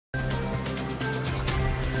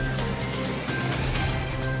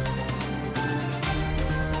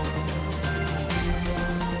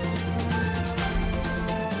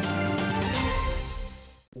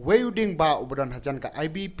Kawei Diengbah ubran hajan ka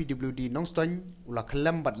IB PWD Nongstoiñ ula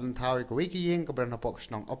kelam bat lenthawi Kawei Ïing kabran hapok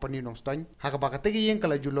snong openi Nongstoiñ hakaba kategi Ïing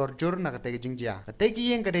kala Julor jur na kategi Diengbah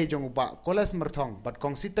kategi Ïing kadai jong uba kolas merthong bat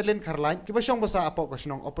kong sitalin kharlain kibasong basa apok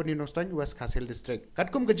snong openi Nongstoiñ West Kasil District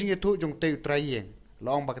katkum ka Ïing thu jong tei utrai Ïing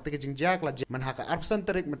long ba kategi Diengbah kala man haka arpsan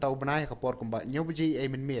tarik metau benai kapor kumba nyobuji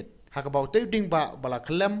ai min miet hakaba tei Diengbah bala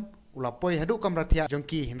kelam ulapoi hadu kamrathia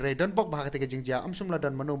jongki hinrei don bok bahaka tege Diengbah amsum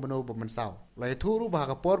ladan manu bemansau lai thuru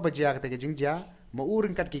bahaka por bajia tege Diengbah ma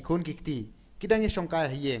uring kat ki khon ki kti kidang shongkai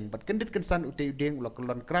Ïing bat kendit kensan utei udeng ula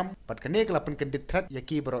Kyllon kram bat kane kelapan kendit thrat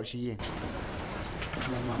yaki baro Ïing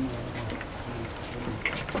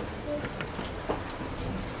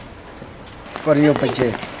por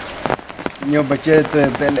nyo bache to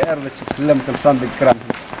PLR bache film kensan di kram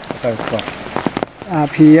ta ko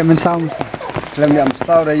phi men sau film yam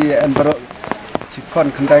sau dai en baro chi kon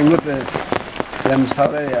khandai ngut film sau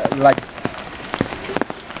dai like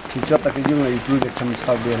chi chot ta ke jung ai tu ke tham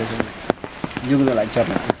sau dia le jung la chot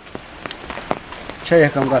che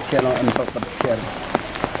kam ra thia lo en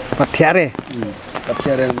pat thia re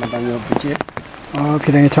ma ta nyo bache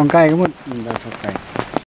phi dang chongkai ko mun da chongkai